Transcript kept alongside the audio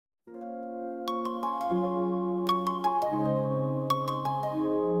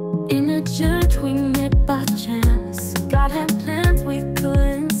In a church we met by chance. God had plans we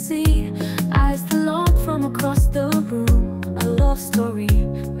couldn't see. Eyes that looked from across the room. A love story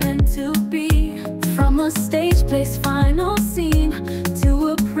meant to be. From a stage place final scene to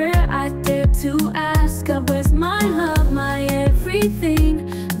a prayer I dared to ask. God, where's my love, my everything?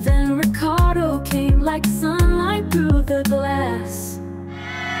 Then Ricardo came like sunlight through the glass.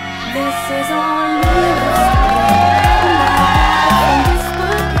 This is our love story.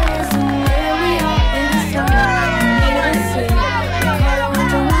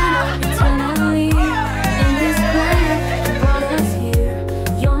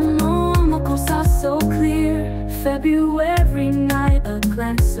 February night, a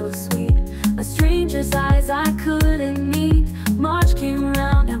glance so sweet, a stranger's eyes I couldn't meet. March came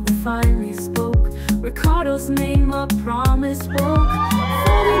around and we finally spoke. Ricardo's name, a promise woke.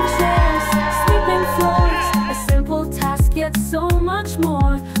 Folding chairs, sweeping floors, a simple task yet so much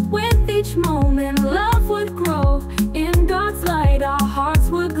more. With each moment love would grow. In God's light our hearts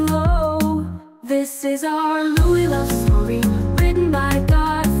would glow. This is our Louis love story, written by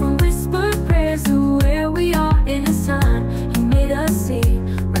God from whispered prayers to where we are in His Son. He made us see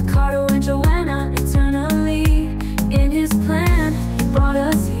Ricardo and Joanna eternally. In His plan He brought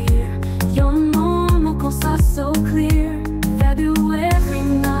us here. Your normal cosa so clear. February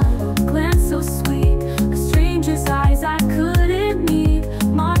night, a glance so sweet, a stranger's eyes I couldn't meet.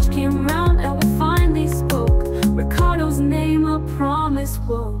 March came round and we finally spoke. Ricardo's name, a promise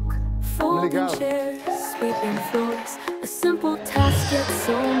woke. Folding chairs, sweeping floors, a simple task yet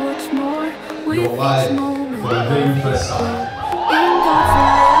so much more. With each moment love would grow. In God's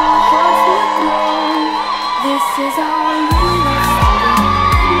light our hearts would glow. This is our love story,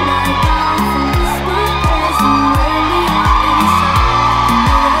 written by God from whispered prayers and where we are in His Son. He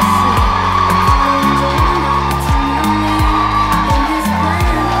made us see Ricardo and Joanna eternally. In His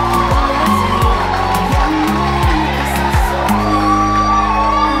plan He brought us here. Young moment, 'cause I'm so clear.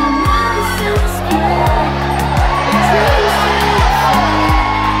 And Madison's Square, the dreams fade away.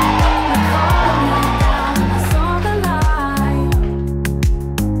 Ricardo went down and I saw the light.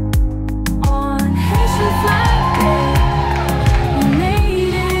 On Haitian flag day, we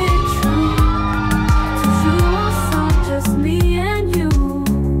made it true. To true song, just me and you.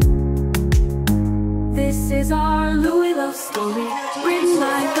 This is our Louis love story, written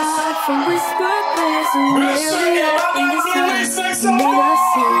by God from whispered prayers and where we are in His Son. He made us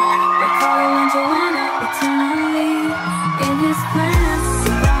see Ricardo and Joanna eternally. In His plan He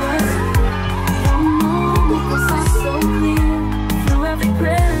brought us here. Your moment was all so clear. Through every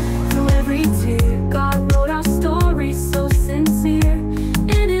prayer, through every tear, God wrote our story so sincere.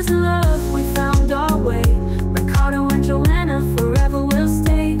 In His love we found our way. Ricardo and Joanna forever will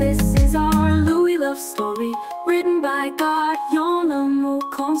stay. This is our Louis love story, written by God. Y'en a mot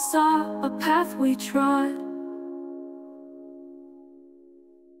comme ça, a path we trod.